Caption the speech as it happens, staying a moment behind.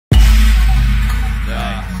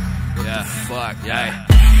Yeah, fuck, yeah.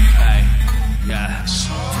 Hey, yeah.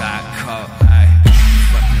 Top coat, hey.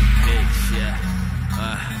 Fucking bitch, yeah.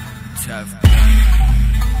 Tuff Gungho.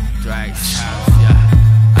 THRAXXHOUSE, yeah.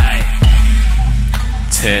 Hey.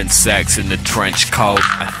 10 sacks in the trench coat.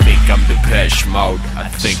 I think I'm Depeche Mode. I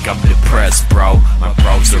think I'm depressed, bro. My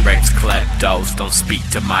bros are ex-kleptos. Don't speak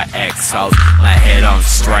to my ex-hoes. My head on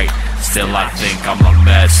straight. Still I think I'm a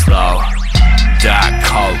mess, though. Tuff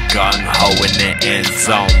Gungho in the end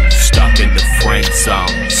zone, stuck in the friend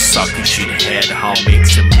zone. Sucking shit head, homie,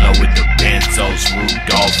 some low with the benzos.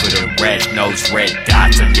 Rudolph with a red nose, red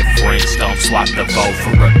dots on your friends. Don't swap the vote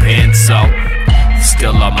for a pencil.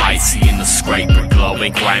 Still I'm icy in the scraper,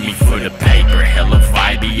 glowing grimy for the paper. Hella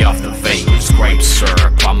vibey off the vapors, grape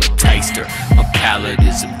syrup, I'm a taster. My palate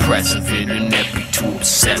is impressive, internet be too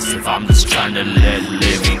obsessive. I'm just trying to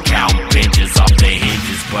live and count binges off the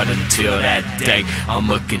hinges. But until that day,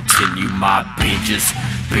 I'ma continue my binges,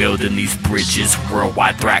 building these bridges,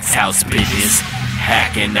 worldwide THRAXXHOUSE business.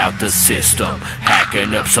 Hacking out the system,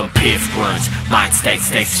 hacking up some piff runs. Mind stay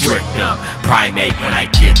strict dumb. Primate when I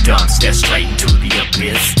get done, stare straight into the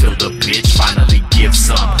abyss. Till the bitch finally gives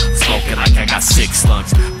some. Smoking like I got 6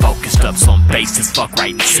 lungs. Focused up some bases, fuck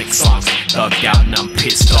writing 6 songs. Thugged out and I'm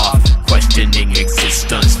pissed off, questioning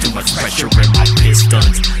existence. Too much pressure in my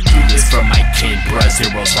pistons. Do this for my kin, bruh.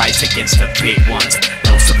 Zeros rise against the big ones.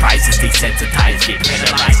 No surprises, desensitized, get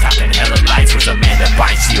penalized. Topping hella lies was a man that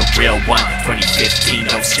binds you a real one. 2015,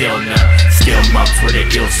 no still none. Still months with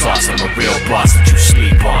an ill sauce. I'm a real boss that you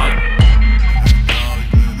sleep on.